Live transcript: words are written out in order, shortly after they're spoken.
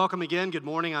Welcome again. Good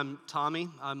morning. I'm Tommy.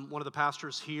 I'm one of the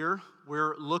pastors here.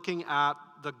 We're looking at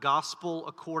the gospel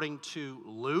according to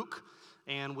Luke,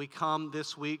 and we come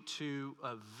this week to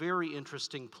a very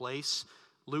interesting place.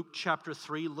 Luke chapter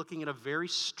 3, looking at a very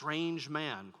strange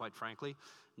man, quite frankly,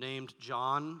 named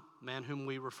John, a man whom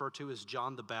we refer to as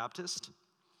John the Baptist.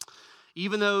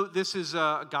 Even though this is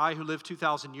a guy who lived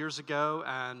 2,000 years ago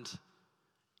and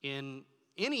in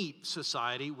any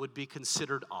society would be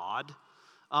considered odd,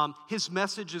 his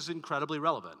message is incredibly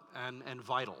relevant and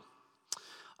vital.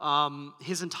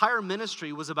 His entire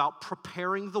ministry was about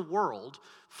preparing the world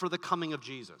for the coming of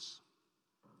Jesus.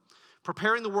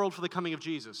 Preparing the world for the coming of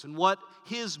Jesus. And what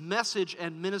his message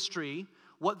and ministry,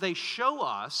 what they show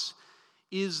us,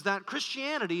 is that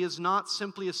Christianity is not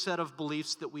simply a set of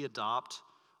beliefs that we adopt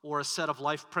or a set of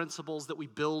life principles that we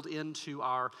build into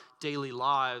our daily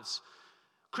lives.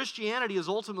 Christianity is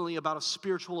ultimately about a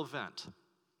spiritual event.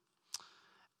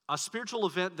 A spiritual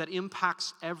event that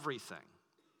impacts everything.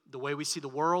 The way we see the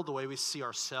world, the way we see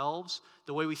ourselves,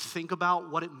 the way we think about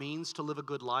what it means to live a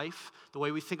good life, the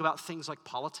way we think about things like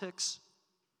politics.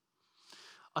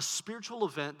 A spiritual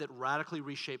event that radically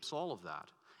reshapes all of that.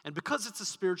 And because it's a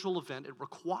spiritual event, it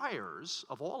requires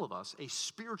of all of us a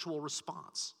spiritual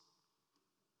response.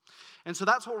 And so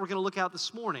that's what we're going to look at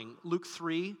this morning. Luke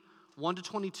 3, 1 to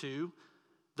 22.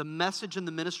 The message and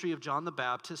the ministry of John the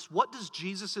Baptist. What does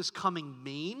Jesus' coming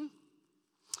mean?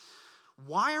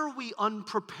 Why are we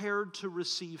unprepared to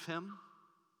receive him?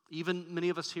 Even many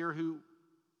of us here who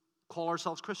call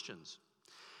ourselves Christians.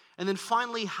 And then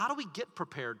finally, how do we get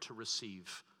prepared to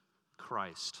receive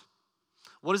Christ?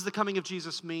 What does the coming of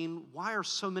Jesus mean? Why are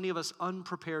so many of us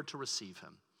unprepared to receive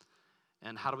him?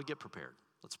 And how do we get prepared?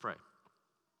 Let's pray.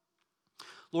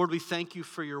 Lord, we thank you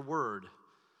for your word.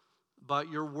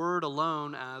 But your word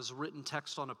alone as written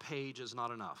text on a page is not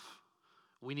enough.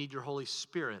 We need your Holy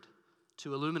Spirit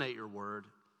to illuminate your word,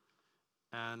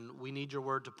 and we need your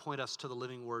word to point us to the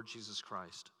living word, Jesus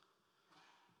Christ.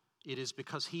 It is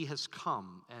because he has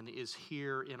come and is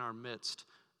here in our midst,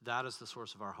 that is the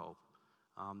source of our hope.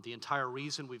 The entire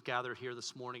reason we've gathered here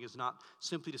this morning is not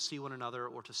simply to see one another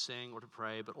or to sing or to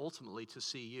pray, but ultimately to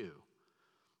see you,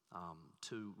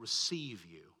 to receive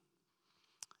you.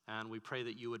 And we pray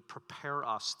that you would prepare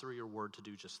us through your word to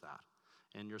do just that.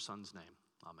 In your son's name,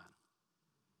 amen.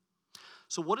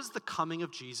 So what does the coming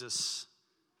of Jesus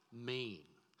mean?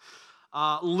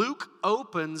 Luke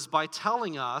opens by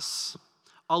telling us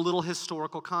a little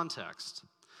historical context.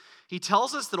 He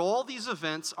tells us that all these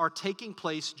events are taking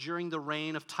place during the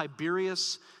reign of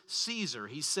Tiberius Caesar.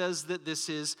 He says that this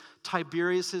is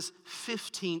Tiberius'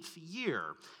 15th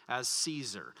year as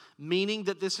Caesar, meaning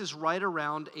that this is right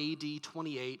around AD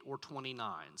 28 or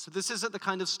 29. So this isn't the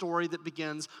kind of story that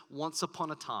begins once upon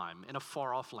a time in a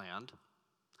far-off land.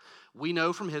 We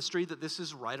know from history that this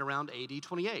is right around AD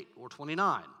 28 or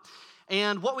 29.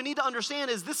 And what we need to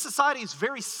understand is this society is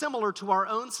very similar to our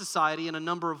own society in a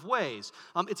number of ways.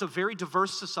 It's a very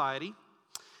diverse society.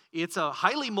 It's a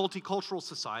highly multicultural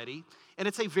society. And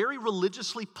it's a very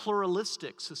religiously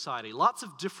pluralistic society. Lots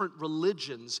of different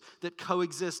religions that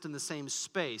coexist in the same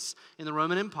space in the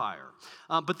Roman Empire.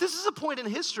 But this is a point in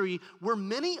history where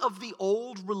many of the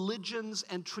old religions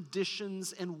and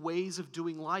traditions and ways of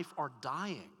doing life are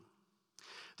dying.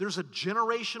 There's a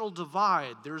generational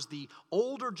divide. There's the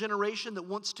older generation that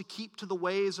wants to keep to the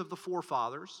ways of the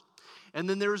forefathers. And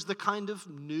then there's the kind of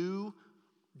new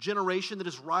generation that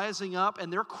is rising up,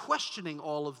 and they're questioning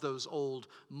all of those old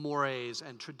mores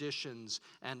and traditions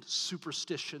and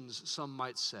superstitions, some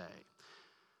might say.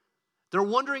 They're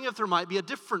wondering if there might be a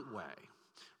different way,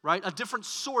 right? A different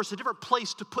source, a different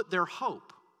place to put their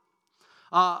hope.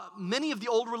 Many of the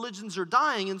old religions are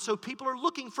dying, and so people are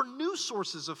looking for new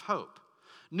sources of hope.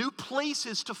 New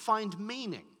places to find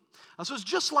meaning. So it's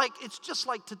just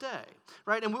like today,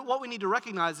 right? And what we need to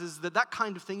recognize is that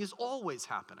kind of thing is always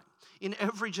happening in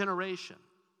every generation.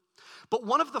 But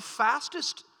one of the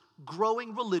fastest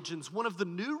growing religions, one of the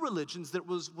new religions that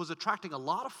was attracting a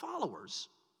lot of followers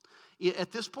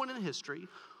at this point in history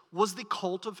was the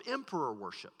cult of emperor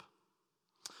worship.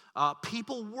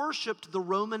 People worshipped the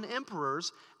Roman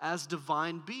emperors as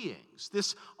divine beings.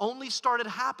 This only started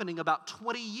happening about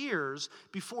 20 years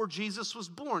before Jesus was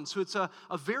born. So it's a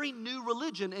very new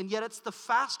religion, and yet it's the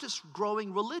fastest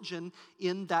growing religion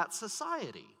in that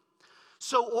society.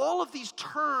 So all of these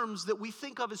terms that we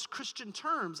think of as Christian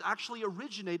terms actually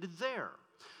originated there.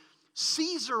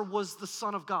 Caesar was the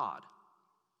Son of God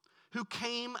who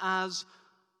came as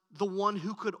the one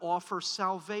who could offer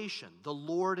salvation, the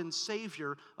Lord and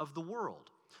Savior of the world.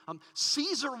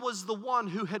 Caesar was the one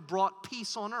who had brought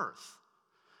peace on earth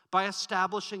by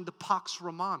establishing the Pax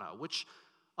Romana, which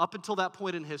Up until that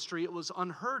point in history, it was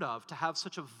unheard of to have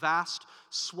such a vast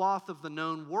swath of the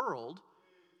known world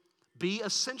be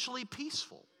essentially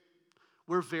peaceful,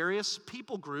 where various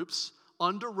people groups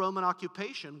under Roman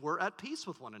occupation were at peace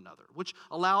with one another, which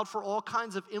allowed for all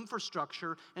kinds of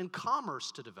infrastructure and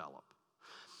commerce to develop.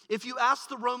 If you ask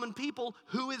the Roman people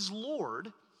who is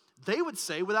Lord, they would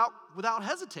say without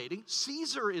hesitating,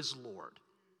 Caesar is Lord.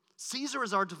 Caesar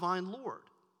is our divine Lord.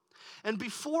 And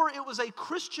before it was a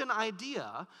Christian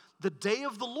idea, the day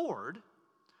of the Lord,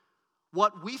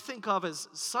 what we think of as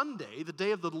Sunday, the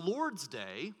day of the Lord's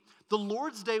Day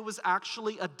was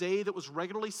actually a day that was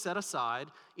regularly set aside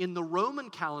in the Roman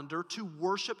calendar to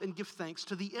worship and give thanks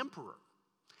to the emperor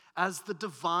as the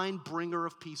divine bringer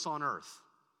of peace on earth.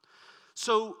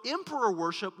 So emperor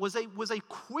worship was a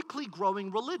quickly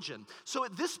growing religion. So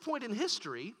at this point in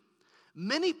history,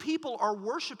 many people are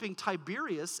worshiping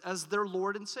Tiberius as their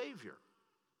Lord and Savior,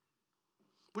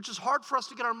 which is hard for us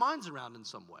to get our minds around in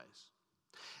some ways.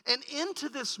 And into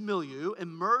this milieu,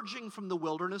 emerging from the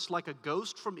wilderness like a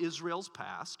ghost from Israel's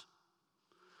past,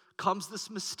 comes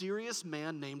this mysterious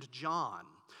man named John,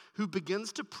 who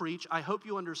begins to preach, I hope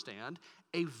you understand,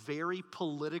 a very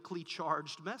politically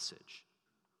charged message.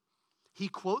 He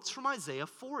quotes from Isaiah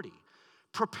 40.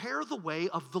 Prepare the way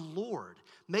of the Lord.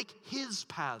 Make his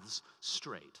paths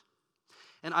straight.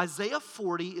 And Isaiah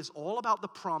 40 is all about the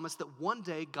promise that one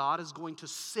day God is going to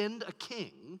send a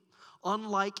king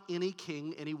unlike any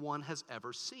king anyone has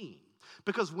ever seen.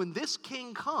 Because when this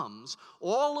king comes,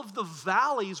 all of the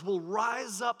valleys will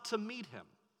rise up to meet him.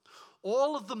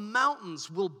 All of the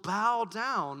mountains will bow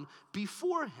down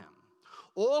before him.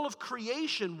 All of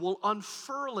creation will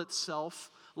unfurl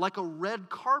itself like a red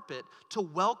carpet to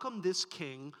welcome this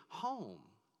king home.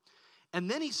 And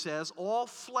then he says, all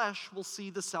flesh will see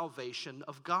the salvation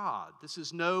of God. This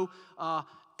is no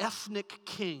ethnic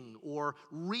king or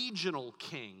regional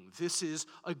king. This is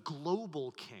a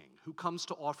global king who comes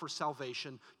to offer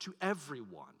salvation to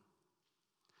everyone.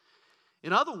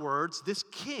 In other words, this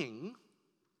king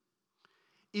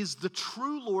is the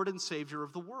true Lord and Savior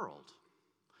of the world,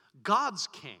 God's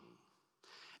king.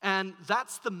 And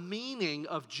that's the meaning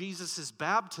of Jesus'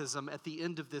 baptism at the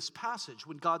end of this passage,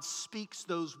 when God speaks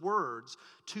those words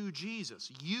to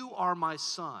Jesus. You are my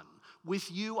son.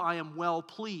 With you I am well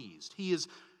pleased. He is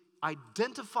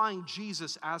identifying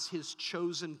Jesus as his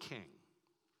chosen king.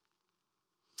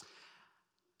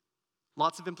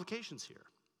 Lots of implications here.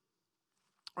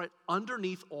 All right,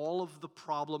 underneath all of the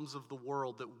problems of the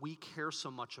world that we care so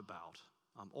much about,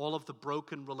 all of the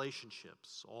broken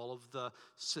relationships, all of the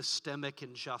systemic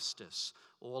injustice,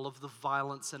 all of the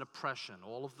violence and oppression,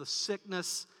 all of the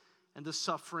sickness and the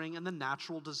suffering and the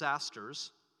natural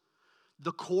disasters,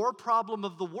 the core problem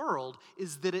of the world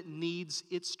is that it needs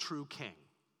its true king.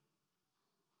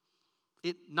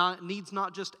 It needs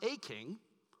not just a king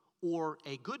or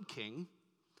a good king,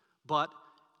 but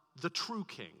the true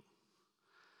king.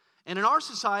 And in our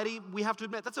society, we have to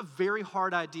admit, that's a very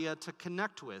hard idea to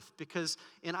connect with, because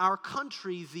in our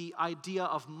country, the idea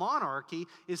of monarchy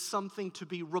is something to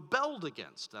be rebelled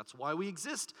against. That's why we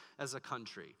exist as a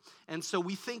country. And so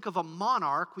we think of a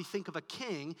monarch, we think of a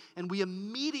king, and we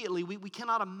immediately, we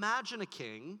cannot imagine a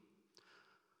king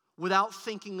without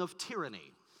thinking of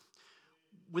tyranny,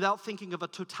 without thinking of a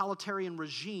totalitarian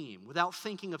regime, without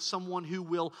thinking of someone who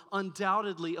will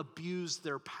undoubtedly abuse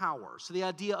their power. So the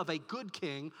idea of a good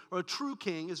king or a true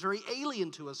king is very alien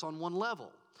to us on one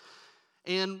level.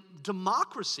 And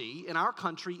democracy in our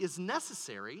country is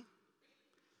necessary.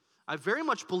 I very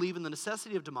much believe in the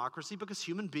necessity of democracy because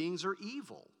human beings are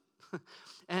evil.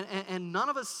 and none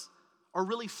of us are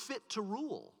really fit to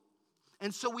rule.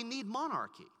 And so we need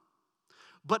monarchy.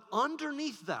 But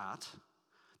underneath that,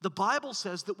 the Bible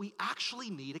says that we actually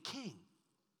need a king,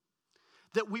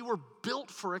 that we were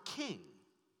built for a king.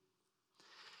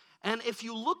 And if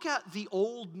you look at the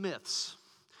old myths,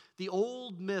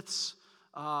 myths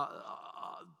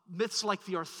like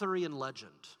the Arthurian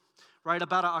legend, right,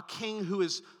 about a king who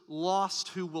is lost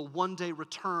who will one day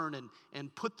return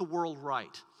and put the world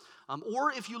right.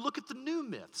 Or if you look at the new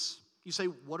myths, you say,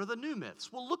 what are the new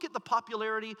myths? Well, look at the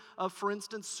popularity of, for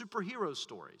instance, superhero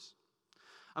stories.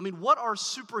 I mean, what are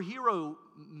superhero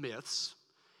myths,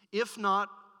 if not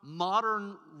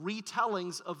modern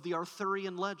retellings of the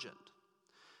Arthurian legend?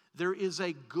 There is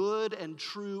a good and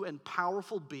true and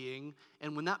powerful being,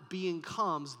 and when that being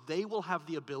comes, they will have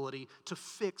the ability to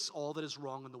fix all that is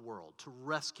wrong in the world, to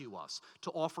rescue us,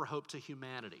 to offer hope to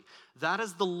humanity. That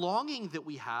is the longing that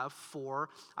we have for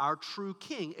our true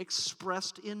king,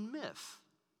 expressed in myth.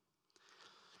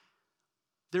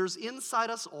 There's inside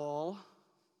us all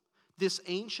this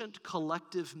ancient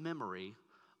collective memory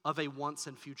of a once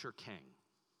and future king.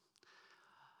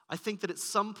 I think that at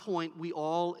some point we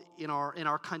all, in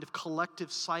our kind of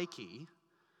collective psyche,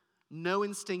 know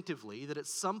instinctively that at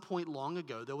some point long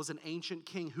ago there was an ancient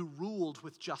king who ruled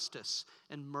with justice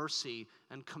and mercy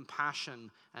and compassion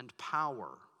and power,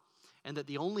 and that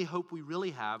the only hope we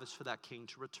really have is for that king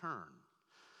to return.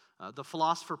 The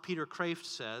philosopher Peter Kraft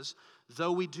says,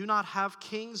 though we do not have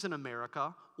kings in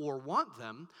America or want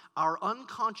them, our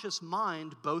unconscious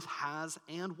mind both has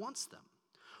and wants them.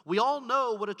 We all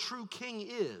know what a true king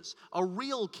is, a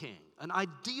real king, an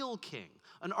ideal king,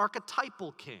 an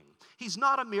archetypal king. He's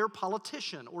not a mere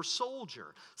politician or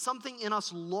soldier. Something in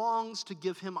us longs to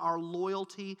give him our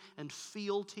loyalty and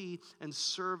fealty and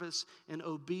service and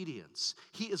obedience.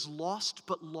 He is lost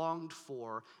but longed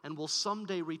for and will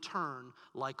someday return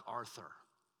like Arthur,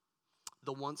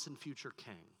 the once and future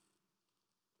king.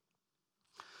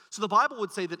 So the Bible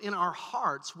would say that in our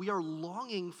hearts, we are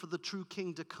longing for the true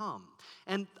king to come.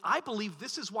 And I believe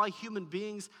this is why human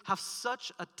beings have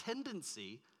such a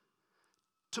tendency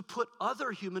to put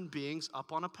other human beings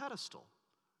up on a pedestal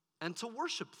and to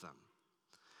worship them.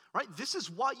 Right? This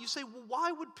is why you say, well,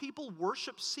 why would people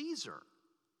worship Caesar?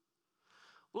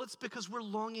 Well, it's because we're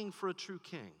longing for a true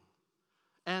king.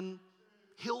 And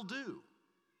he'll do.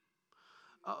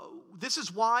 This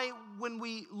is why when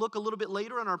we look a little bit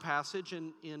later in our passage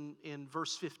in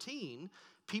verse 15,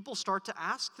 people start to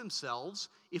ask themselves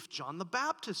if John the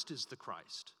Baptist is the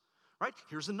Christ. Right?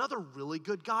 Here's another really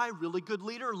good guy, really good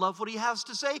leader, love what he has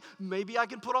to say. Maybe I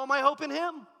can put all my hope in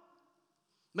him.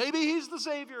 Maybe he's the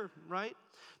Savior, right?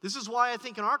 This is why I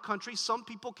think in our country, some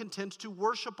people can tend to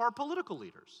worship our political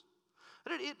leaders.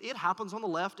 It happens on the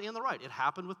left and the right. It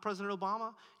happened with President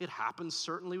Obama. It happens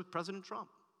certainly with President Trump.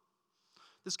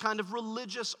 This kind of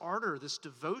religious ardor, this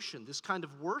devotion, this kind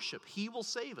of worship, he will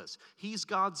save us. He's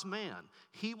God's man.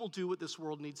 He will do what this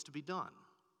world needs to be done.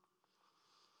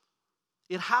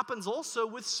 It happens also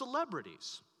with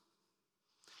celebrities.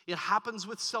 It happens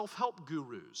with self-help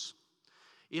gurus.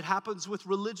 It happens with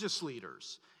religious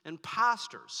leaders and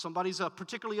pastors. Somebody's a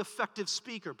particularly effective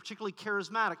speaker, particularly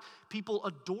charismatic. People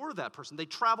adore that person. They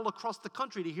travel across the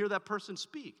country to hear that person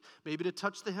speak, maybe to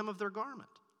touch the hem of their garment.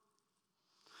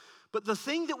 But the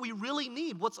thing that we really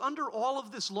need, what's under all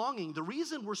of this longing, the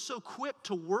reason we're so quick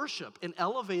to worship and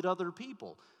elevate other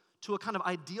people to a kind of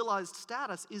idealized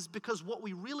status is because what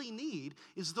we really need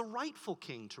is the rightful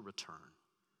king to return.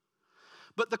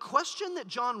 But the question that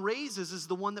John raises is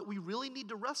the one that we really need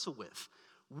to wrestle with.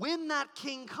 When that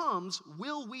king comes,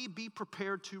 will we be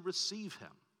prepared to receive him?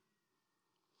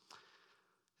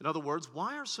 In other words,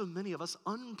 why are so many of us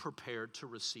unprepared to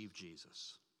receive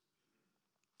Jesus?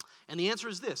 And the answer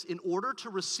is this: in order to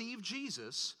receive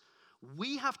Jesus,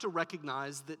 we have to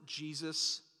recognize that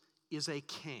Jesus is a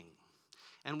king.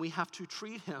 And we have to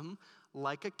treat him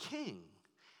like a king.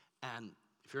 And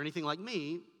if you're anything like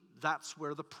me, that's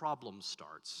where the problem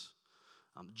starts.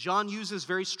 John uses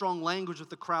very strong language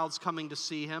with the crowds coming to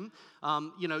see him.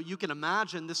 You can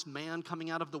imagine this man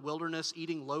coming out of the wilderness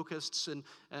eating locusts, and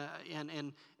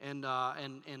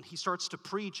he starts to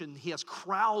preach, and he has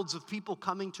crowds of people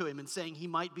coming to him and saying he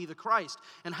might be the Christ.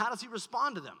 And how does he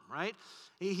respond to them, right?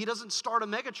 He doesn't start a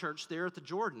megachurch there at the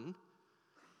Jordan.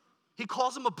 He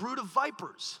calls them a brood of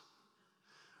vipers,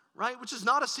 right? Which is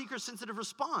not a seeker-sensitive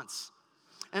response.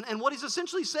 And what he's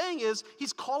essentially saying is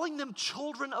he's calling them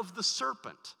children of the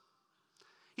serpent.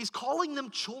 He's calling them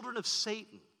children of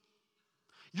Satan.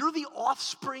 You're the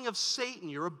offspring of Satan.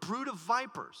 You're a brood of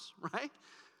vipers, right?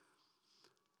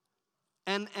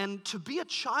 And to be a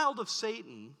child of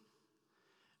Satan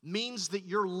means that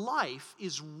your life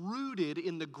is rooted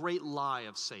in the great lie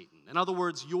of Satan. In other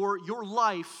words, your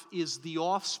life is the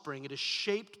offspring. It is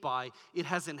shaped by, it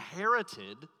has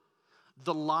inherited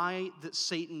the lie that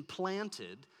Satan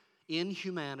planted in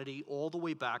humanity all the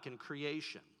way back in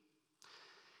creation.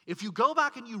 If you go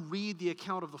back and you read the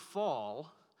account of the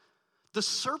fall, the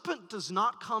serpent does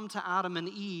not come to Adam and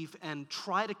Eve and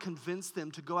try to convince them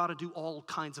to go out and do all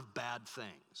kinds of bad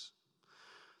things.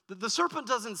 The serpent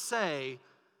doesn't say,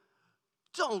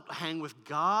 don't hang with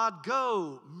God,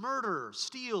 go murder,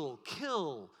 steal,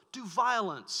 kill, do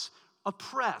violence,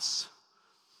 oppress.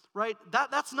 Right?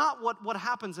 That's not what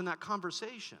happens in that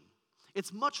conversation.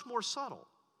 It's much more subtle.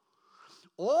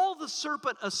 All the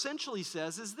serpent essentially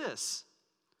says is this: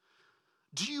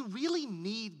 do you really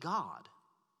need God?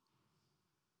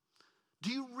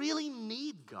 Do you really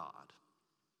need God?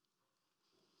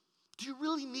 Do you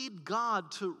really need God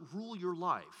to rule your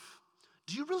life?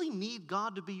 Do you really need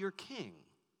God to be your king?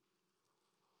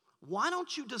 Why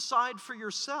don't you decide for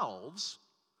yourselves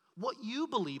what you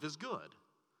believe is good?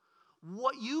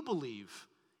 What you believe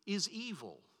is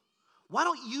evil? Why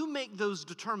don't you make those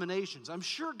determinations? I'm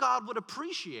sure God would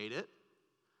appreciate it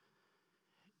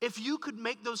if you could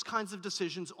make those kinds of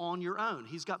decisions on your own.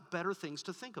 He's got better things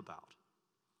to think about.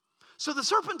 So the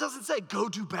serpent doesn't say, go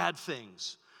do bad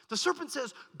things. The serpent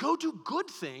says, go do good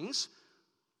things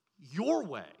your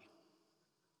way.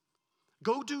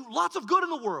 Go do lots of good in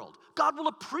the world. God will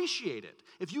appreciate it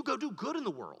if you go do good in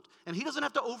the world, and he doesn't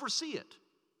have to oversee it.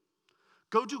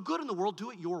 Go do good in the world, do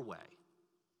it your way,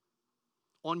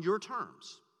 on your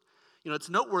terms. You know, it's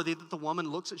noteworthy that the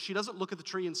woman she doesn't look at the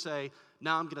tree and say,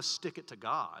 now I'm going to stick it to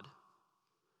God.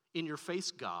 In your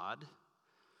face, God.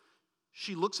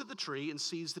 She looks at the tree and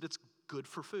sees that it's good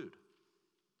for food.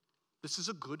 This is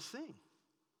a good thing.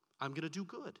 I'm going to do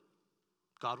good.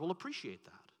 God will appreciate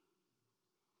that.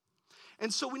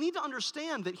 And so we need to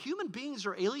understand that human beings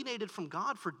are alienated from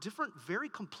God for different, very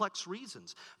complex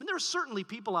reasons. I mean, there are certainly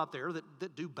people out there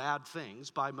that do bad things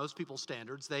by most people's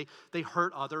standards. They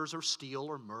hurt others or steal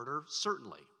or murder,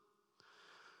 certainly.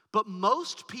 But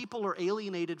most people are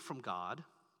alienated from God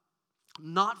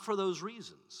not for those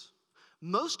reasons.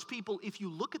 Most people, if you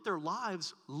look at their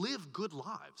lives, live good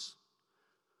lives.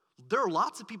 There are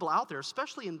lots of people out there,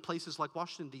 especially in places like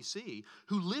Washington, D.C.,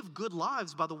 who live good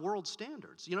lives by the world's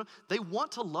standards. You know, they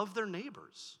want to love their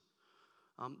neighbors.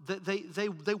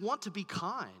 They want to be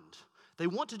kind. They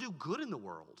want to do good in the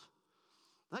world.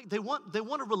 They want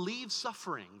to relieve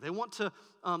suffering. They want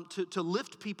to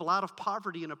lift people out of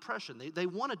poverty and oppression. They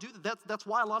want to do that. That's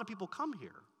why a lot of people come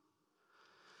here.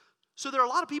 So there are a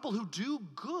lot of people who do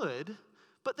good,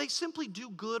 but they simply do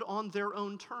good on their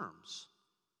own terms.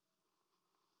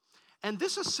 And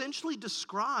this essentially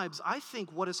describes, I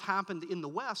think, what has happened in the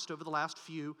West over the last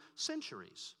few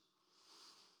centuries.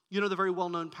 You know the very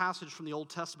well-known passage from the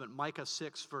Old Testament, Micah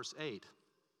 6, verse 8.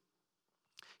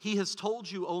 He has told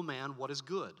you, O man, what is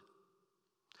good.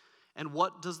 And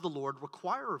what does the Lord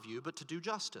require of you but to do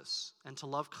justice and to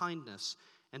love kindness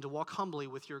and to walk humbly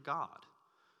with your God?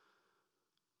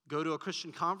 Go to a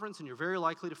Christian conference and you're very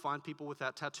likely to find people with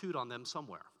that tattooed on them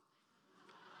somewhere.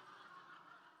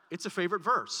 It's a favorite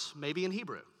verse, maybe in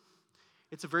Hebrew.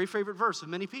 It's a very favorite verse of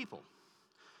many people.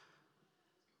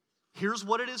 Here's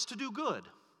what it is to do good,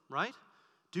 right?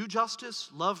 Do justice,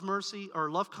 love mercy, or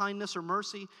love kindness or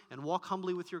mercy, and walk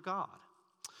humbly with your God.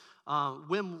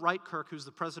 Wim Reitkirk, who's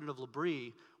the president of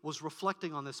L'Abri, was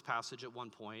reflecting on this passage at one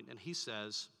point, and he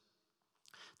says,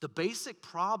 the basic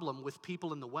problem with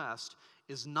people in the West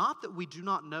is not that we do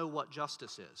not know what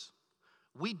justice is.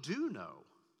 We do know,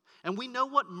 and we know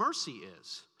what mercy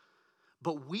is.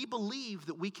 But we believe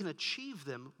that we can achieve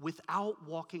them without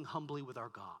walking humbly with our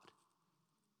God.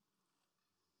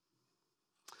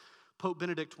 Pope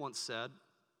Benedict once said,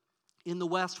 in the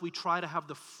West, we try to have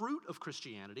the fruit of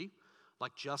Christianity,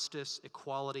 like justice,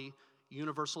 equality,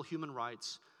 universal human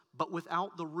rights, but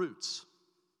without the roots.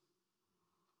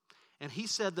 And he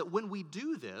said that when we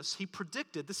do this, he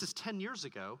predicted, this is 10 years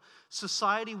ago,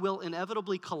 society will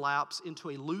inevitably collapse into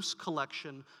a loose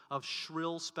collection of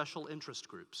shrill special interest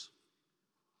groups.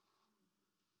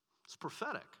 It's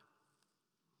prophetic.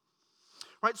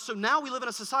 Right? So now we live in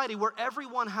a society where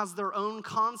everyone has their own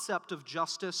concept of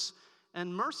justice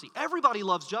and mercy. Everybody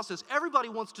loves justice. Everybody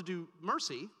wants to do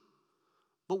mercy.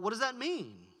 But what does that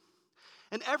mean?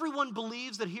 And everyone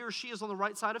believes that he or she is on the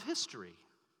right side of history.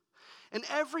 And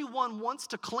everyone wants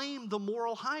to claim the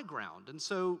moral high ground. And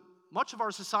so much of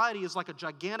our society is like a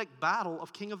gigantic battle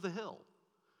of King of the Hill,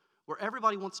 where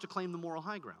everybody wants to claim the moral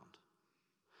high ground.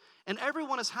 And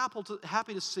everyone is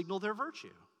happy to signal their virtue.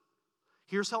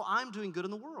 Here's how I'm doing good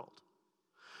in the world.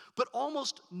 But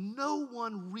almost no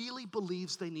one really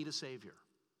believes they need a savior.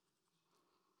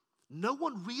 No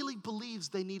one really believes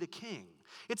they need a king.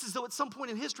 It's as though at some point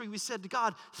in history we said to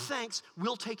God, thanks,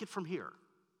 we'll take it from here.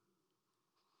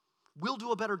 We'll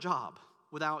do a better job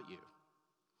without you.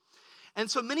 And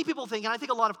so many people think, and I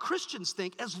think a lot of Christians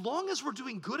think, as long as we're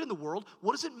doing good in the world,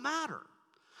 what does it matter?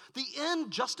 The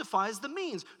end justifies the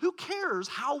means. Who cares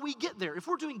how we get there? If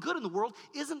we're doing good in the world,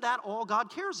 isn't that all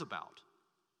God cares about?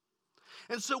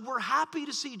 And so we're happy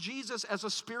to see Jesus as a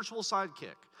spiritual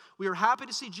sidekick. We are happy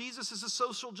to see Jesus as a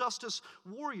social justice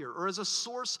warrior or as a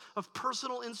source of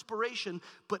personal inspiration,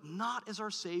 but not as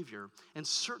our Savior and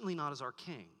certainly not as our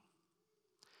King.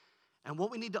 And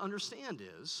what we need to understand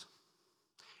is,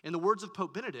 in the words of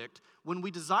Pope Benedict, when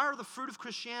we desire the fruit of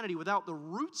Christianity without the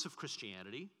roots of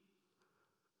Christianity,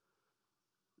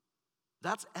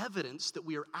 that's evidence that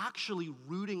we are actually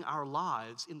rooting our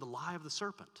lives in the lie of the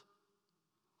serpent.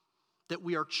 That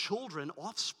we are children,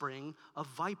 offspring of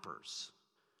vipers.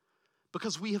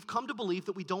 Because we have come to believe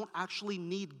that we don't actually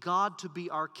need God to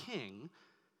be our king,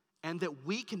 and that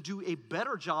we can do a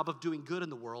better job of doing good in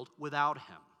the world without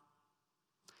him.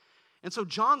 And so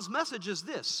John's message is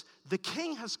this: the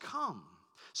king has come.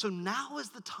 So now is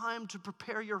the time to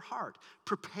prepare your heart.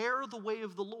 Prepare the way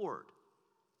of the Lord.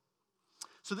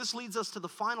 So this leads us to the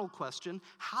final question: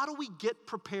 how do we get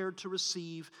prepared to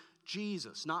receive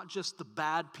Jesus? Not just the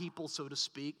bad people, so to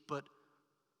speak, but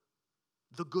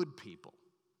the good people.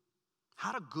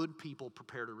 How do good people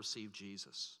prepare to receive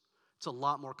Jesus? It's a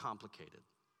lot more complicated.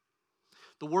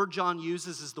 The word John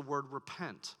uses is the word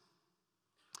repent.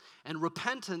 And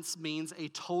repentance means a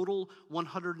total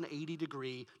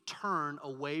 180-degree turn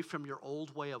away from your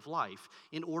old way of life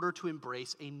in order to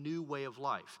embrace a new way of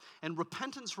life. And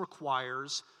repentance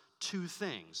requires two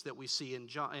things that we see in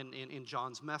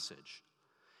John's message.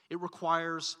 It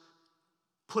requires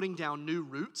putting down new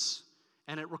roots,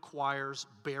 and it requires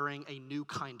bearing a new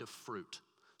kind of fruit.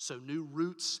 So new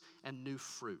roots and new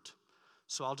fruit.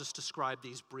 So I'll just describe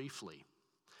these briefly.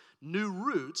 New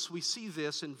roots, we see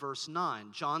this in verse 9.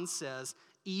 John says,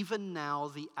 even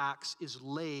now the axe is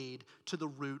laid to the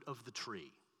root of the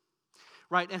tree.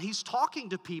 Right? And he's talking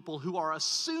to people who are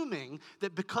assuming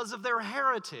that because of their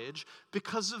heritage,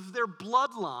 because of their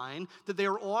bloodline, that they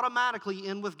are automatically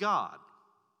in with God.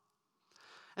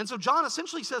 And so John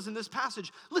essentially says in this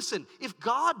passage, listen, if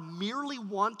God merely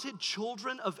wanted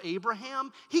children of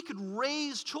Abraham, he could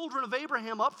raise children of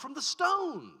Abraham up from the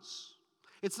stones.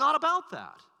 It's not about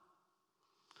that.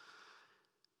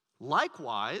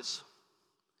 Likewise,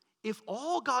 if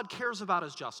all God cares about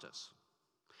is justice,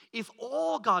 if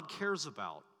all God cares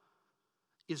about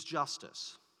is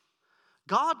justice,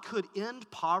 God could end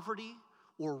poverty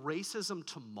or racism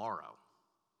tomorrow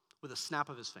with a snap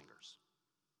of his fingers.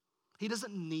 He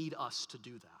doesn't need us to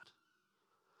do that.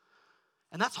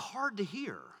 And that's hard to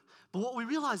hear. But what we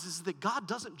realize is that God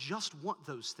doesn't just want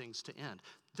those things to end.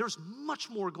 There's much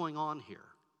more going on here.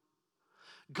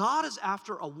 God is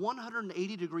after a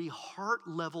 180-degree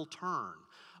heart-level turn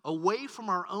away from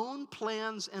our own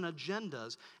plans and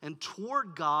agendas and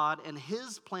toward God and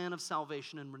his plan of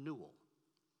salvation and renewal.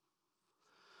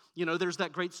 You know, there's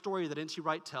that great story that N.T.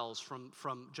 Wright tells from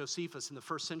Josephus in the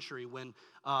first century when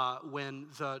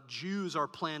the Jews are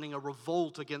planning a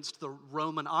revolt against the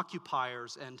Roman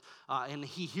occupiers, and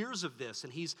he hears of this,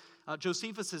 and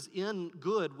Josephus is in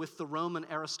good with the Roman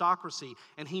aristocracy,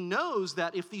 and he knows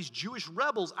that if these Jewish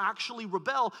rebels actually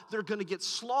rebel, they're going to get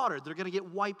slaughtered, they're going to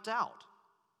get wiped out.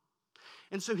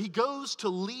 And so he goes to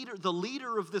the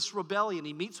leader of this rebellion.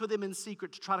 He meets with him in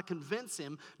secret to try to convince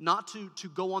him not to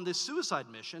go on this suicide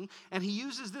mission. And he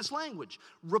uses this language: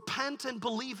 repent and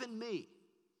believe in me.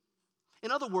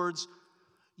 In other words,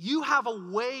 you have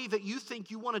a way that you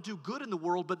think you want to do good in the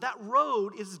world, but that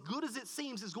road, as good as it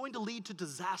seems, is going to lead to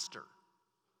disaster.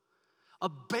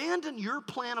 Abandon your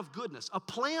plan of goodness,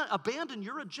 abandon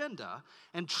your agenda,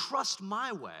 and trust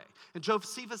my way. And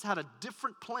Josephus had a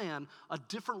different plan, a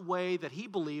different way that he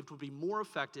believed would be more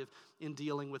effective in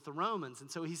dealing with the Romans. And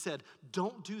so he said,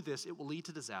 don't do this, it will lead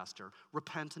to disaster.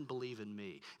 Repent and believe in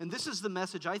me. And this is the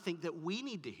message I think that we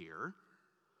need to hear.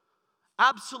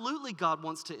 Absolutely, God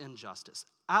wants to end justice.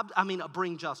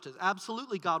 Bring justice.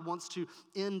 Absolutely, God wants to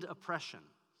end oppression.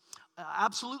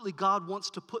 Absolutely, God wants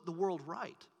to put the world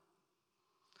right.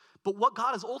 But what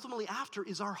God is ultimately after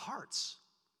is our hearts.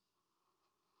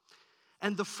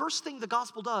 And the first thing the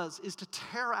gospel does is to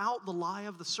tear out the lie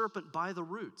of the serpent by the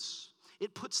roots.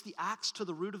 It puts the axe to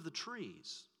the root of the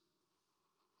trees.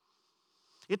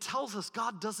 It tells us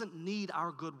God doesn't need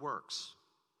our good works.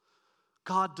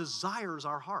 God desires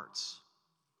our hearts.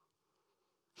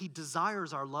 He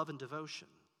desires our love and devotion.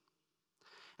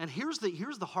 And here's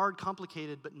the hard,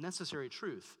 complicated, but necessary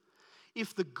truth.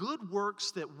 If the good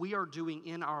works that we are doing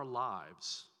in our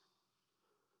lives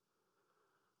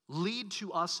lead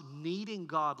to us needing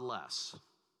God less,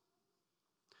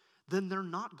 then they're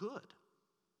not good.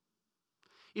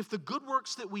 If the good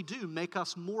works that we do make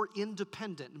us more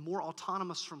independent and more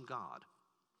autonomous from God,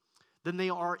 then they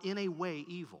are in a way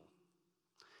evil.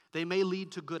 They may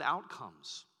lead to good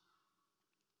outcomes.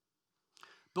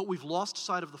 But we've lost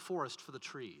sight of the forest for the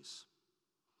trees.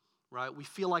 Right? We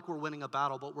feel like we're winning a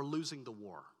battle, but we're losing the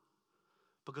war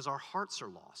because our hearts are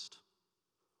lost.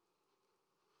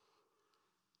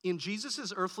 In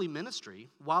Jesus' earthly ministry,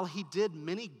 while he did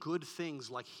many good things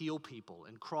like heal people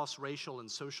and cross racial and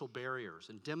social barriers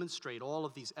and demonstrate all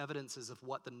of these evidences of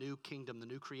what the new kingdom, the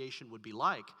new creation would be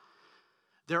like,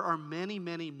 there are many,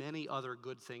 many, many other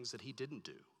good things that he didn't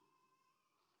do.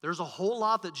 There's a whole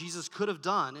lot that Jesus could have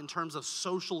done in terms of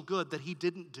social good that he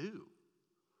didn't do.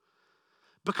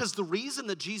 Because the reason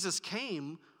that Jesus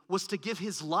came was to give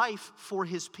his life for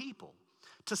his people,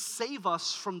 to save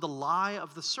us from the lie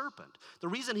of the serpent. The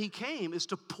reason he came is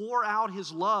to pour out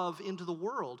his love into the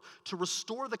world, to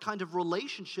restore the kind of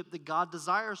relationship that God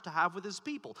desires to have with his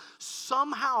people.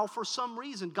 Somehow, for some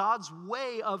reason, God's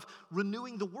way of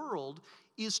renewing the world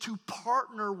is to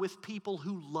partner with people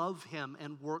who love him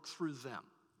and work through them.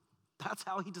 That's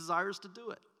how he desires to do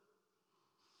it.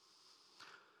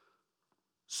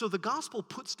 So the gospel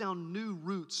puts down new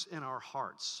roots in our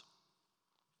hearts.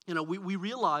 We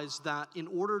realize that in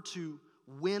order to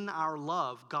win our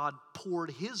love, God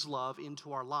poured his love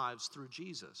into our lives through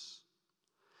Jesus.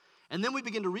 And then we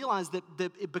begin to realize that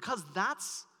because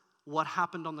that's what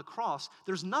happened on the cross,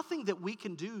 there's nothing that we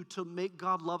can do to make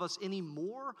God love us any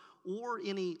more or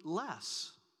any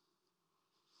less.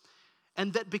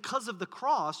 And that because of the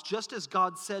cross, just as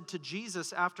God said to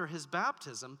Jesus after his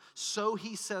baptism, so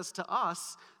he says to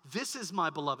us, "This is my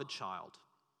beloved child,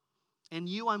 and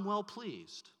you I'm well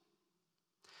pleased."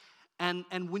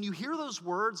 And when you hear those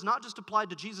words, not just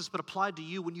applied to Jesus, but applied to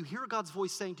you, when you hear God's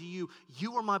voice saying to you,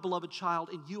 "You are my beloved child,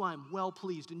 and you I am well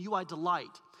pleased, and you I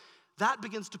delight," that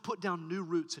begins to put down new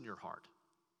roots in your heart.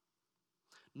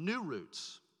 New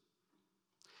roots.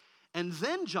 And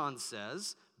then John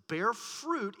says, bear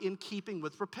fruit in keeping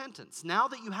with repentance. Now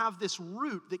that you have this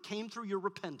root that came through your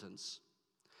repentance,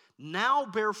 now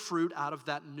bear fruit out of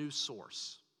that new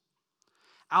source.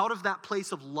 Out of that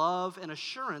place of love and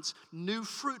assurance, new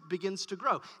fruit begins to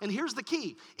grow. And here's the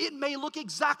key. It may look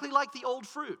exactly like the old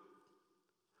fruit,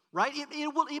 right?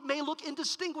 It may look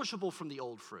indistinguishable from the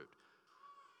old fruit.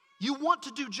 You want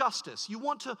to do justice. You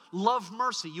want to love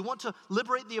mercy. You want to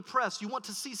liberate the oppressed. You want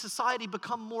to see society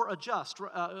become more just,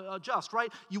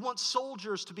 right? You want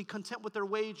soldiers to be content with their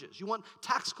wages. You want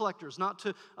tax collectors not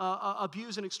to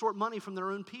abuse and extort money from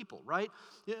their own people, right?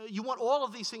 You want all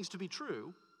of these things to be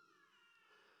true.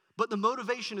 But the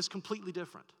motivation is completely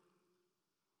different.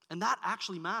 And that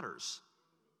actually matters.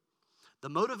 The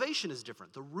motivation is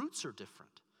different. The roots are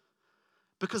different.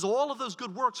 Because all of those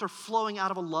good works are flowing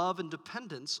out of a love and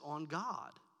dependence on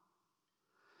God.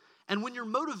 And when your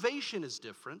motivation is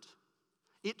different,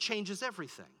 it changes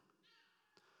everything.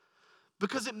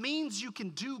 Because it means you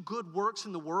can do good works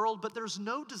in the world, but there's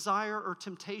no desire or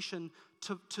temptation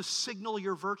to signal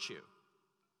your virtue.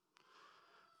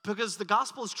 Because the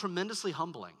gospel is tremendously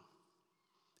humbling.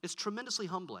 It's tremendously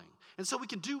humbling. And so we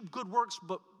can do good works,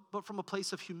 but from a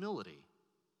place of humility.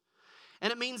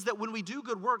 And it means that when we do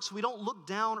good works, we don't look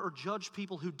down or judge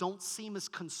people who don't seem as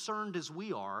concerned as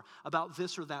we are about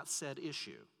this or that said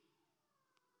issue.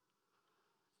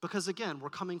 Because again, we're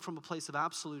coming from a place of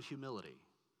absolute humility.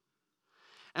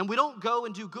 And we don't go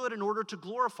and do good in order to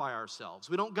glorify ourselves.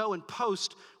 We don't go and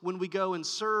post when we go and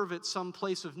serve at some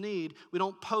place of need. We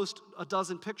don't post a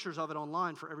dozen pictures of it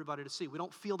online for everybody to see. We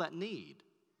don't feel that need.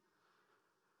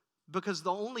 Because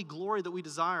the only glory that we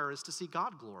desire is to see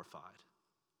God glorified.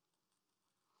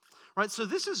 Right, so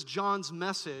this is John's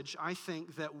message, I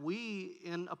think, that we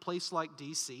in a place like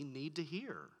DC need to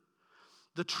hear.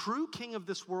 The true king of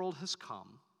this world has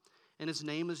come, and his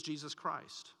name is Jesus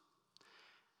Christ.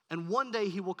 And one day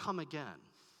he will come again,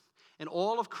 and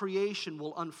all of creation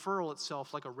will unfurl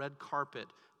itself like a red carpet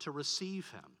to receive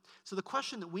him. So the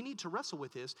question that we need to wrestle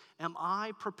with is, am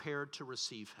I prepared to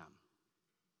receive him?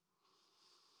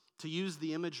 To use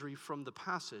the imagery from the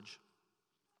passage,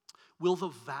 will the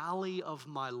valley of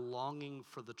my longing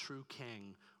for the true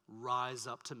king rise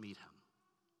up to meet him?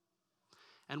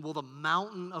 And will the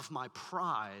mountain of my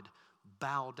pride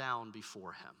bow down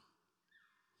before him?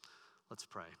 Let's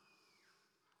pray.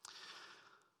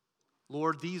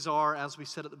 Lord, these are, as we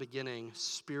said at the beginning,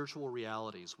 spiritual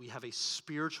realities. We have a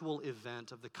spiritual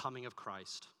event of the coming of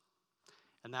Christ,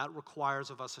 and that requires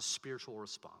of us a spiritual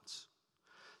response.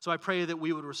 So I pray that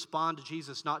we would respond to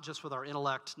Jesus not just with our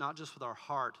intellect, not just with our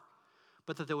heart,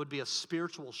 but that there would be a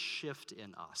spiritual shift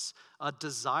in us, a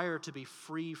desire to be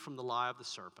free from the lie of the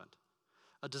serpent,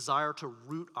 a desire to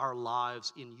root our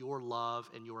lives in your love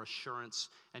and your assurance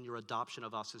and your adoption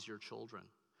of us as your children.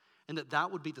 And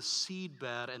that would be the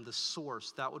seedbed and the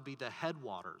source, that would be the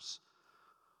headwaters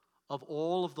of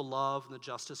all of the love and the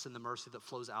justice and the mercy that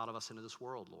flows out of us into this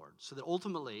world, Lord. So that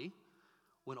ultimately,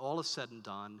 when all is said and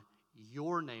done,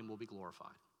 your name will be glorified.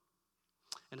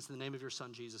 And it's in the name of your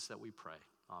Son, Jesus, that we pray.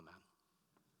 Amen.